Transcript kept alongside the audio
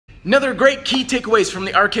Another great key takeaways from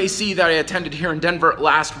the RKC that I attended here in Denver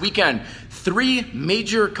last weekend. 3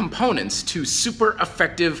 major components to super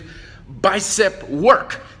effective bicep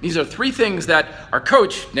work. These are 3 things that our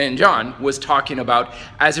coach, Dan John, was talking about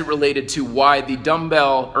as it related to why the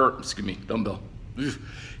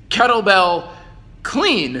kettlebell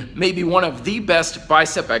clean may be one of the best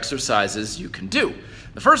bicep exercises you can do.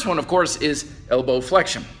 The first one, of course, is elbow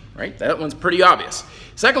flexion, right? That one's pretty obvious.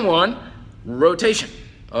 Second one, rotation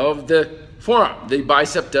of the forearm. The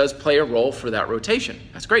bicep does play a role for that rotation.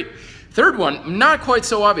 That's great. Third one, not quite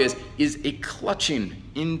so obvious, is a clutching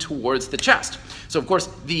in towards the chest. So of course,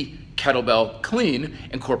 the kettlebell clean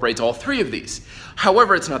incorporates all 3 of these.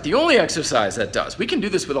 However, it's not the only exercise that does. We can do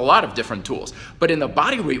this with a lot of different tools, but in the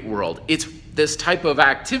bodyweight world, this type of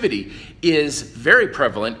activity is very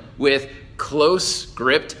prevalent with close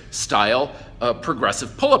gripped style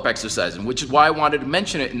progressive pull-up exercise, which is why I wanted to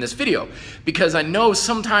mention it in this video, because I know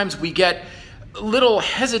sometimes we get a little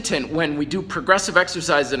hesitant when we do progressive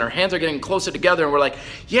exercises and our hands are getting closer together and we're like,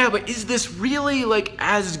 yeah, but is this really like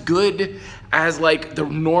as good as like the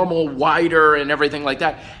normal wider and everything like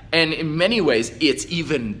that? And in many ways, it's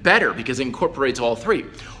even better because it incorporates all 3.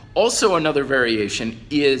 Also, another variation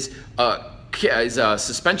is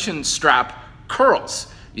suspension strap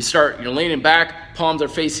curls. You're leaning back, palms are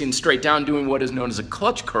facing straight down, doing what is known as a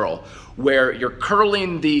clutch curl, where you're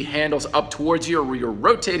curling the handles up towards you, or you're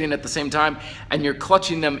rotating at the same time, and you're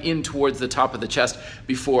clutching them in towards the top of the chest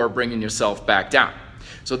before bringing yourself back down.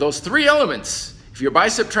 So those 3 elements, if your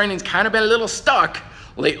bicep training's kind of been a little stuck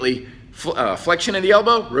lately, flexion in the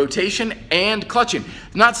elbow, rotation, and clutching.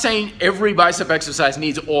 I'm not saying every bicep exercise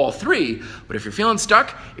needs all 3, but if you're feeling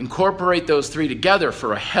stuck, incorporate those 3 together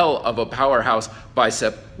for a hell of a powerhouse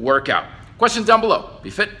bicep workout. Questions down below.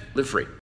 Be fit, live free.